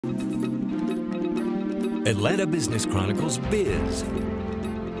Atlanta Business Chronicle's Biz.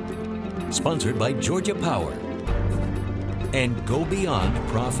 Sponsored by Georgia Power and Go Beyond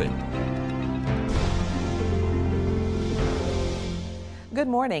Profit. Good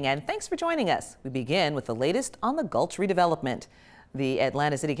morning and thanks for joining us. We begin with the latest on the Gulch redevelopment. The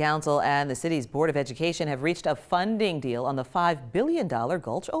Atlanta City Council and the city's Board of Education have reached a funding deal on the $5 billion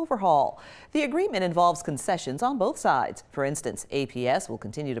Gulch overhaul. The agreement involves concessions on both sides. For instance, APS will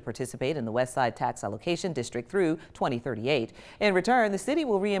continue to participate in the West Side Tax Allocation District through 2038. In return, the city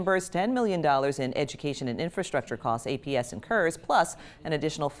will reimburse $10 million in education and infrastructure costs APS incurs, plus an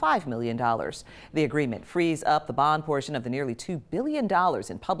additional $5 million. The agreement frees up the bond portion of the nearly $2 billion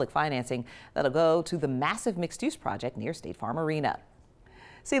in public financing that'll go to the massive mixed-use project near State Farm Arena.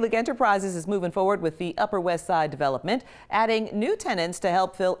 Seelig Enterprises is moving forward with the Upper West Side development, adding new tenants to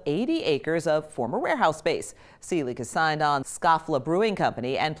help fill 80 acres of former warehouse space. Seelig has signed on Scoffla Brewing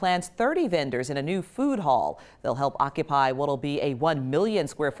Company and plans 30 vendors in a new food hall. They'll help occupy what'll be a 1 million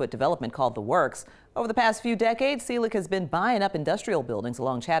square foot development called The Works. Over the past few decades, Seelig has been buying up industrial buildings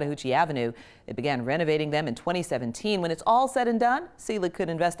along Chattahoochee Avenue. It began renovating them in 2017. When it's all said and done, Seelig could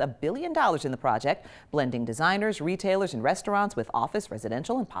invest $1 billion in the project, blending designers, retailers, and restaurants with office,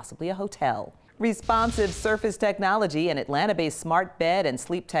 residential, and possibly a hotel. Responsive Surface Technology, an Atlanta-based smart bed and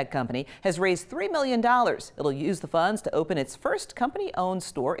sleep tech company, has raised $3 million. It'll use the funds to open its first company-owned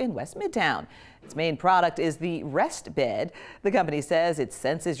store in West Midtown. Its main product is the Rest Bed. The company says it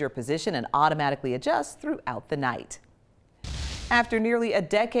senses your position and automatically adjusts throughout the night. After nearly a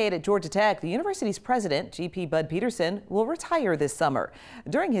decade at Georgia Tech, the university's president, GP Bud Peterson, will retire this summer.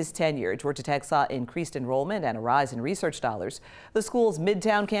 During his tenure, Georgia Tech saw increased enrollment and a rise in research dollars. The school's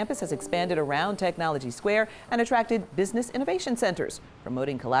Midtown campus has expanded around Technology Square and attracted business innovation centers,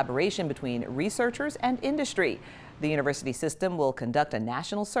 promoting collaboration between researchers and industry. The university system will conduct a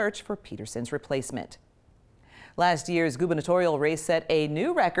national search for Peterson's replacement. Last year's gubernatorial race set a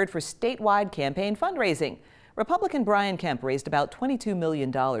new record for statewide campaign fundraising. Republican Brian Kemp raised about $22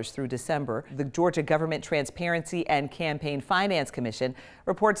 million through December. The Georgia Government Transparency and Campaign Finance Commission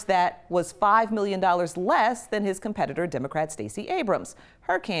reports that was $5 million less than his competitor, Democrat Stacey Abrams.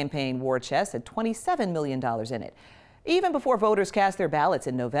 Her campaign war chest had $27 million in it. Even before voters cast their ballots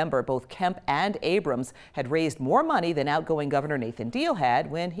in November, both Kemp and Abrams had raised more money than outgoing Governor Nathan Deal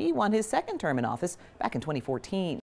had when he won his second term in office back in 2014.